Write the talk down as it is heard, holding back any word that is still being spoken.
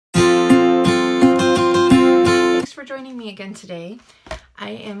joining me again today.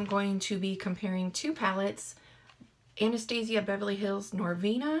 I am going to be comparing two palettes, Anastasia Beverly Hills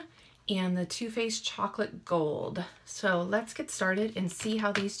Norvina and the Too Faced Chocolate Gold. So let's get started and see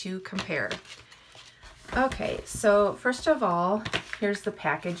how these two compare. Okay, so first of all, here's the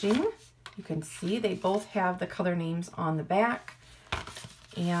packaging. You can see they both have the color names on the back,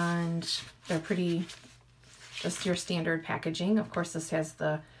 and they're pretty, just your standard packaging. Of course, this has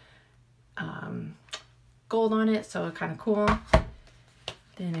the gold on it, so kind of cool.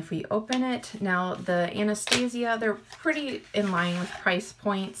 Then if we open it, now the Anastasia, they're pretty in line with price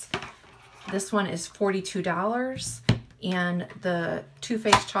points. This one is $42 and the Too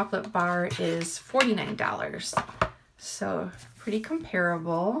Faced chocolate bar is $49. So pretty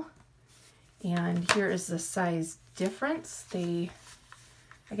comparable. And here is the size difference.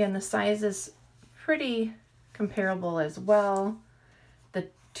 Again, the size is pretty comparable as well. The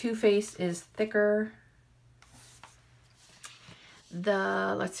Too Faced is thicker.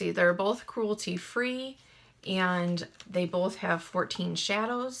 Let's see, they're both cruelty free and they both have 14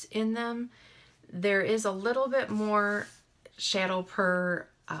 shadows in them. There is a little bit more shadow per,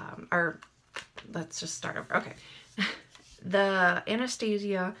 let's just start over. Okay. The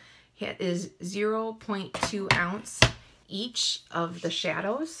Anastasia is 0.2 ounce each of the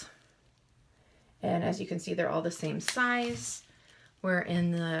shadows. And as you can see, they're all the same size. Where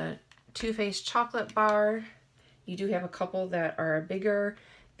in the Too Faced chocolate bar, you do have a couple that are bigger.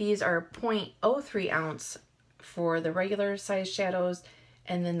 These are 0.03 ounce for the regular size shadows,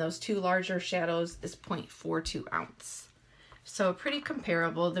 and then those two larger shadows is 0.42 ounce. So pretty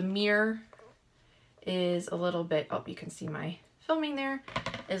comparable. The mirror is a little bit, oh, you can see my filming there,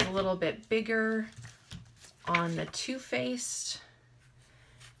 is a little bit bigger on the Too Faced.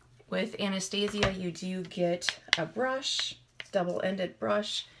 With Anastasia, you do get a brush, double-ended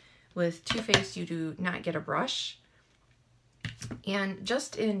brush. With Too Faced, you do not get a brush. And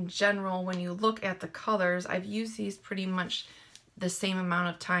just in general, when you look at the colors, I've used these pretty much the same amount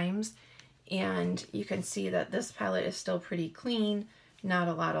of times, and you can see that this palette is still pretty clean, not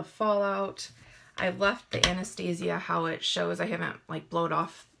a lot of fallout. I've left the Anastasia how it shows. I haven't like blowed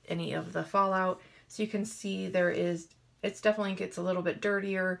off any of the fallout, so you can see it's definitely gets a little bit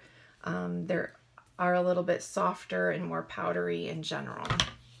dirtier. There are a little bit softer and more powdery in general.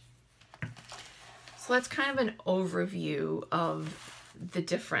 So that's kind of an overview of the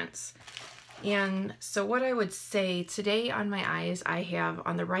difference. And so what I would say today on my eyes, I have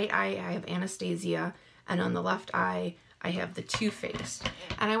on the right eye, I have Anastasia, and on the left eye, I have the Too Faced.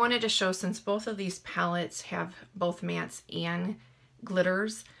 And I wanted to show, since both of these palettes have both mattes and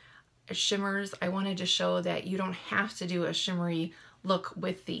glitters, shimmers, I wanted to show that you don't have to do a shimmery look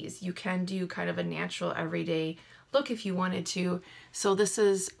with these. You can do kind of a natural everyday look if you wanted to. So this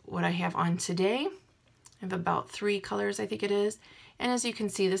is what I have on today. I have about 3 colors, I think it is. And as you can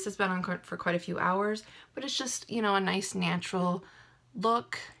see, this has been on for quite a few hours, but it's just, you know, a nice natural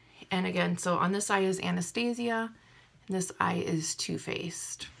look. And again, so on this eye is Anastasia, and this eye is Too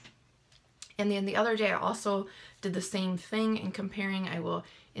Faced. And then the other day I also did the same thing in comparing. I will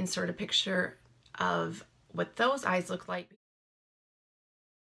insert a picture of what those eyes look like,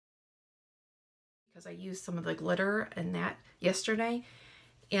 because I used some of the glitter in that yesterday.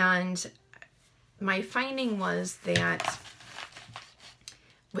 And my finding was that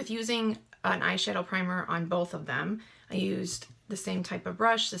with using an eyeshadow primer on both of them, I used the same type of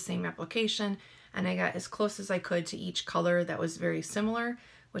brush, the same application, and I got as close as I could to each color that was very similar,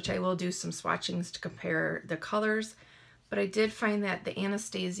 which I will do some swatchings to compare the colors. But I did find that the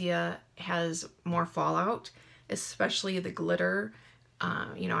Anastasia has more fallout, especially the glitter.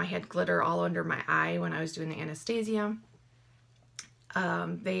 You know, I had glitter all under my eye when I was doing the Anastasia.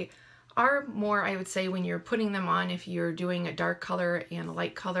 They are more, I would say, when you're putting them on, if you're doing a dark color and a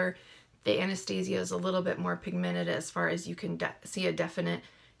light color, the Anastasia is a little bit more pigmented as far as you can see a definite,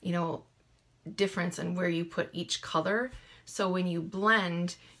 you know, difference in where you put each color. So when you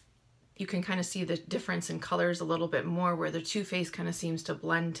blend, you can kind of see the difference in colors a little bit more, where the Too Faced kind of seems to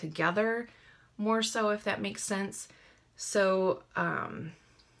blend together more so, if that makes sense. So, okay,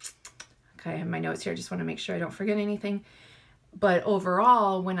 I have my notes here. I just want to make sure I don't forget anything. But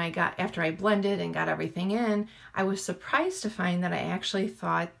overall, after I blended and got everything in, I was surprised to find that I actually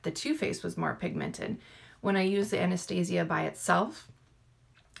thought the Too Faced was more pigmented. When I used the Anastasia by itself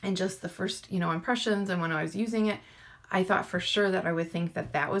and just the first, you know, impressions, and when I was using it, I thought for sure that I would think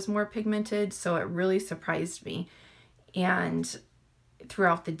that that was more pigmented, so it really surprised me. And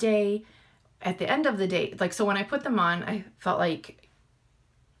throughout the day, at the end of the day, like, so when I put them on, I felt like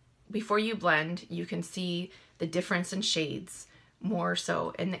before you blend, you can see the difference in shades more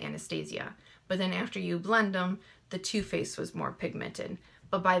so in the Anastasia. But then after you blend them, the Too Faced was more pigmented.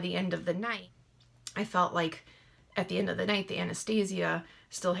 But by the end of the night, I felt like at the end of the night, the Anastasia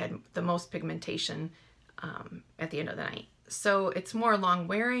still had the most pigmentation at the end of the night. So it's more long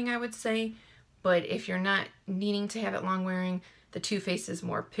wearing, I would say. But if you're not needing to have it long wearing, the Too Faced is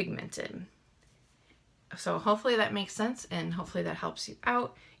more pigmented. So hopefully that makes sense, and hopefully that helps you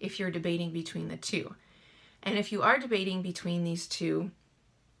out if you're debating between the two. And if you are debating between these two,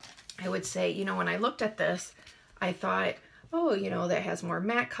 I would say, you know, when I looked at this, I thought, oh, you know, that has more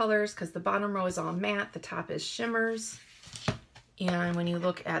matte colors because the bottom row is all matte, the top is shimmers. And when you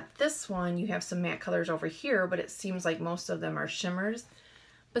look at this one, you have some matte colors over here, but it seems like most of them are shimmers.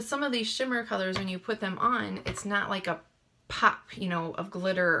 But some of these shimmer colors, when you put them on, it's not like a pop, you know, of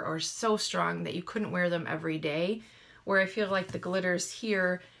glitter or so strong that you couldn't wear them every day. Where I feel like the glitters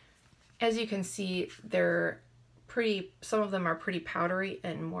here, as you can see, they're pretty, some of them are pretty powdery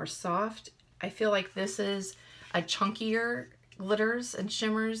and more soft. I feel like this is a chunkier glitters and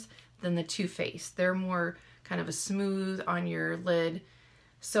shimmers than the Too Faced. They're more kind of a smooth on your lid.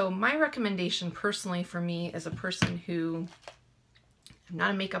 So my recommendation personally for me as a person who, I'm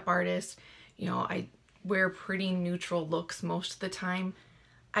not a makeup artist, you know, I wear pretty neutral looks most of the time.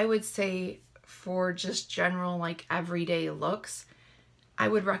 I would say for just general like everyday looks, I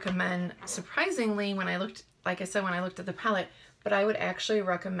would recommend, surprisingly, when I looked, like I said, when I looked at the palette, but I would actually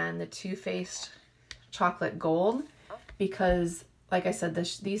recommend the Too Faced Chocolate Gold because, like I said,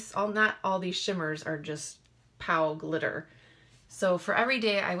 not all these shimmers are just pow glitter. So for every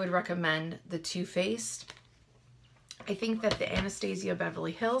day, I would recommend the Too Faced. I think that the Anastasia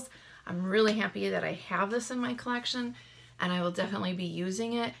Beverly Hills, I'm really happy that I have this in my collection and I will definitely be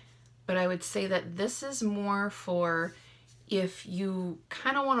using it. But I would say that this is more for if you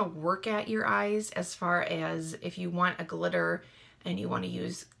kind of want to work at your eyes, as far as if you want a glitter and you want to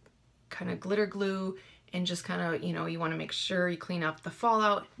use kind of glitter glue and just kind of, you know, you want to make sure you clean up the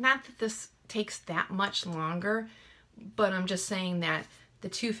fallout. Not that this takes that much longer, but I'm just saying that the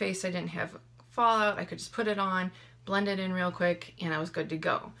Too Faced, I didn't have fallout. I could just put it on, blend it in real quick, and I was good to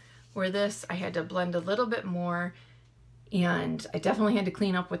go. Where this, I had to blend a little bit more, and I definitely had to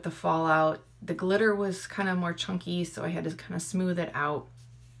clean up with the fallout. The glitter was kind of more chunky, so I had to kind of smooth it out.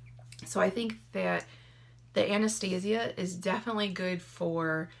 So I think that the Anastasia is definitely good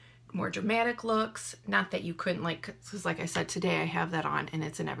for more dramatic looks. Not that you couldn't, like, because like I said, today I have that on and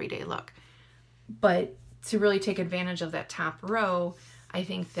it's an everyday look. But to really take advantage of that top row, I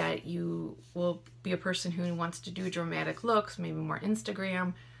think that you will be a person who wants to do dramatic looks, maybe more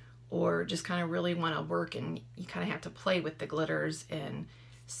Instagram, or just kind of really want to work, and you kind of have to play with the glitters and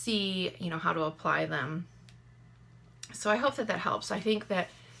see, you know, how to apply them. So I hope that that helps. I think that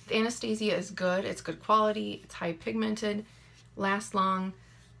the Anastasia is good. It's good quality. It's high pigmented, lasts long.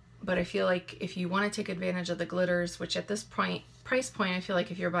 But I feel like if you want to take advantage of the glitters, which at this price point, I feel like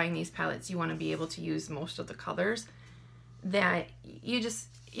if you're buying these palettes, you want to be able to use most of the colors, that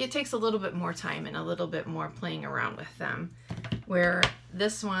it takes a little bit more time and a little bit more playing around with them. Where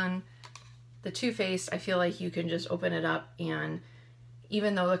this one, the Too Faced, I feel like you can just open it up, and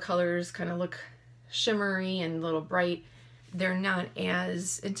even though the colors kind of look shimmery and a little bright, they're not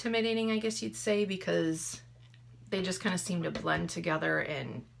as intimidating, I guess you'd say, because they just kind of seem to blend together.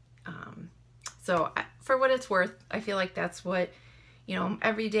 And so for what it's worth, I feel like that's what, you know,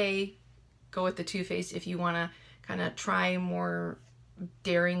 every day go with the Too Faced if you want to kind of try more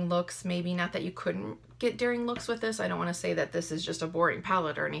daring looks. Maybe not that you couldn't get daring looks with this. I don't want to say that this is just a boring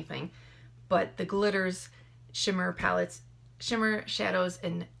palette or anything, but the glitters, shimmer palettes, shimmer shadows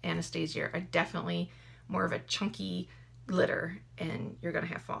in Anastasia are definitely more of a chunky glitter, and you're gonna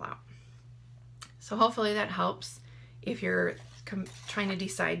have fallout. So hopefully that helps if you're trying to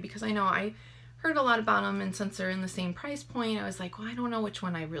decide, because I know I heard a lot about them, and since they're in the same price point, I was like, well, I don't know which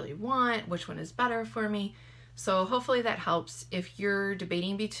one I really want, which one is better for me. So hopefully that helps. If you're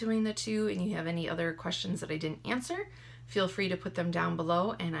debating between the two and you have any other questions that I didn't answer, feel free to put them down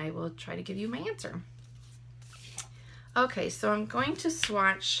below and I will try to give you my answer. Okay, so I'm going to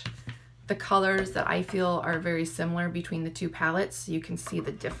swatch the colors that I feel are very similar between the two palettes so you can see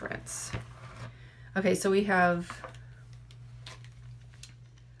the difference. Okay, so we have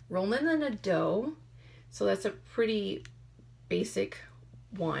Rolling in a Dough. So that's a pretty basic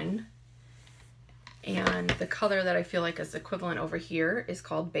one. And the color that I feel like is equivalent over here is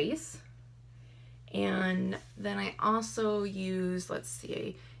called Base. And then I also use, let's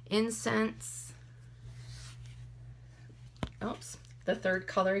see, Incense. Oops, the third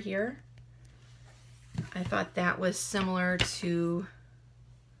color here. I thought that was similar to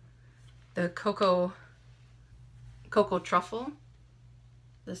the Cocoa Truffle.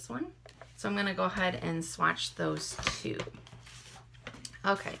 this one. So I'm gonna go ahead and swatch those two.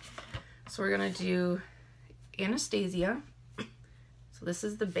 Okay, so we're gonna do Anastasia. So this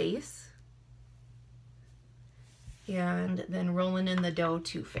is the base. And then Rolling in the Dough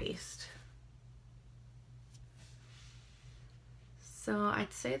Too Faced. So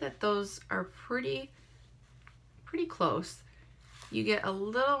I'd say that those are pretty close. You get a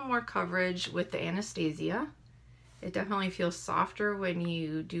little more coverage with the Anastasia. It definitely feels softer when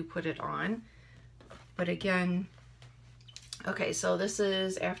you do put it on. But again, okay, so this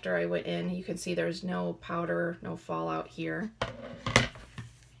is after I went in. You can see there's no powder, no fallout here.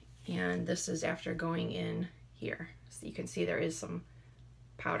 And this is after going in here. So you can see there is some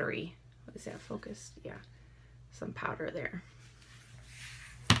powdery, is that focused? Yeah, some powder there.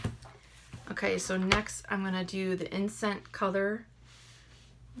 Okay, so next I'm gonna do the Incense color.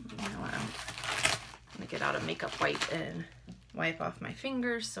 You know what, I'm gonna get out a makeup wipe and wipe off my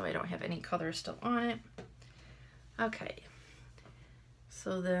fingers so I don't have any color still on it. Okay,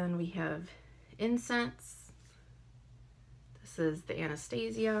 so then we have Incense. This is the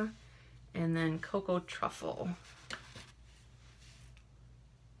Anastasia, and then Cocoa Truffle.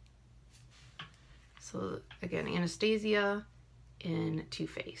 So again, Anastasia in Too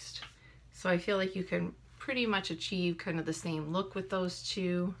Faced. So I feel like you can pretty much achieve kind of the same look with those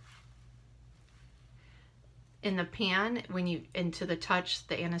two. In the pan, when you into the touch,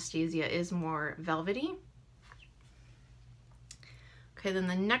 the Anastasia is more velvety. Okay, then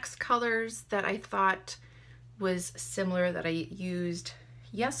the next colors that I thought was similar that I used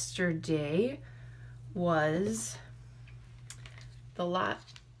yesterday was the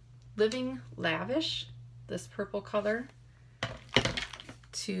Living Lavish, this purple color,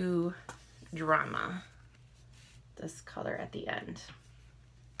 to Drama, this color at the end.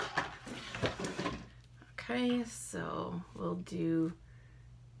 Okay, so we'll do,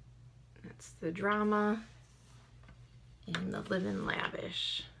 that's the Drama and the Living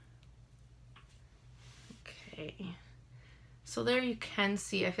Lavish. Okay, so there you can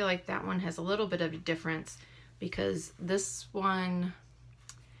see, I feel like that one has a little bit of a difference because this one,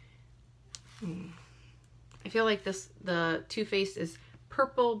 I feel like the Too Faced is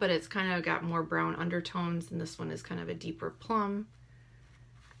purple, but it's kind of got more brown undertones, and this one is kind of a deeper plum.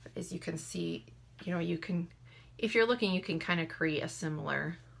 But as you can see, you know, you can, if you're looking, you can kind of create a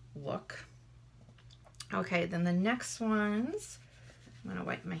similar look. Okay, then the next ones, I'm gonna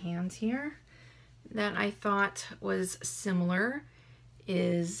wipe my hands here, that I thought was similar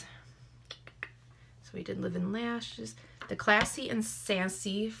is, so we did Living Lashes. The Classy and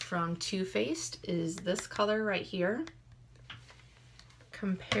Sassy from Too Faced is this color right here,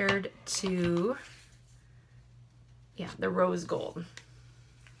 compared to, yeah, the Rose Gold.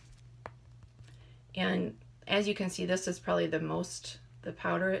 And as you can see, this is probably the most, the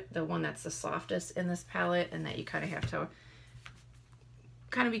powder, the one that's the softest in this palette, and that you kind of have to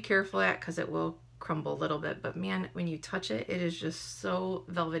kind of be careful at because it will crumble a little bit. But man, when you touch it, it is just so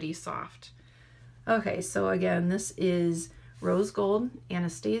velvety soft. Okay, so again, this is Rose Gold,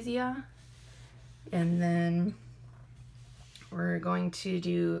 Anastasia, and then we're going to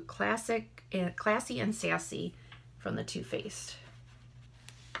do Classy and Sassy from the Too Faced.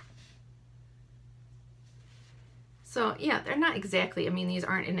 So yeah, they're not exactly, I mean, these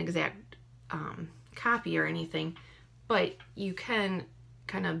aren't an exact copy or anything, but you can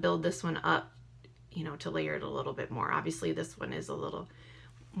kind of build this one up, you know, to layer it a little bit more. Obviously, this one is a little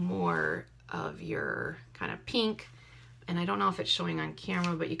more of your kind of pink, and I don't know if it's showing on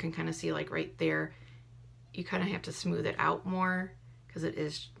camera, but you can kind of see like right there, you kind of have to smooth it out more because it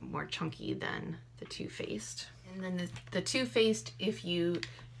is more chunky than the Too Faced. And then the Too Faced, if you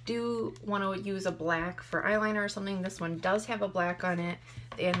do want to use a black for eyeliner or something, this one does have a black on it.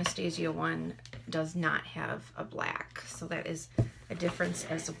 The Anastasia one does not have a black, so that is a difference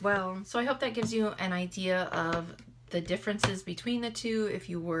as well. So I hope that gives you an idea of the differences between the two if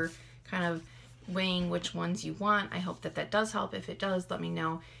you were kind of weighing which ones you want. I hope that that does help. If it does, let me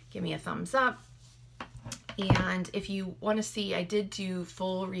know. Give me a thumbs up. And if you want to see, I did do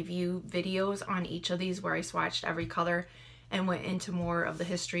full review videos on each of these where I swatched every color and went into more of the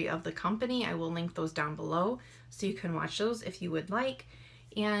history of the company. I will link those down below so you can watch those if you would like.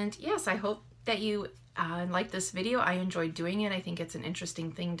 And yes, I hope that you like this video. I enjoyed doing it. I think it's an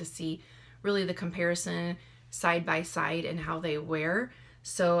interesting thing to see really the comparison side by side and how they wear.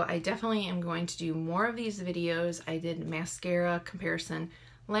 So I definitely am going to do more of these videos. I did mascara comparison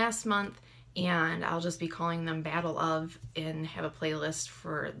last month, and I'll just be calling them Battle of and have a playlist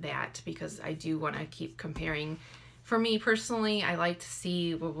for that because I do want to keep comparing. For me personally, I like to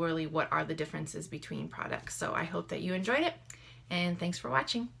see really what are the differences between products. So I hope that you enjoyed it, and thanks for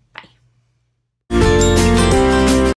watching.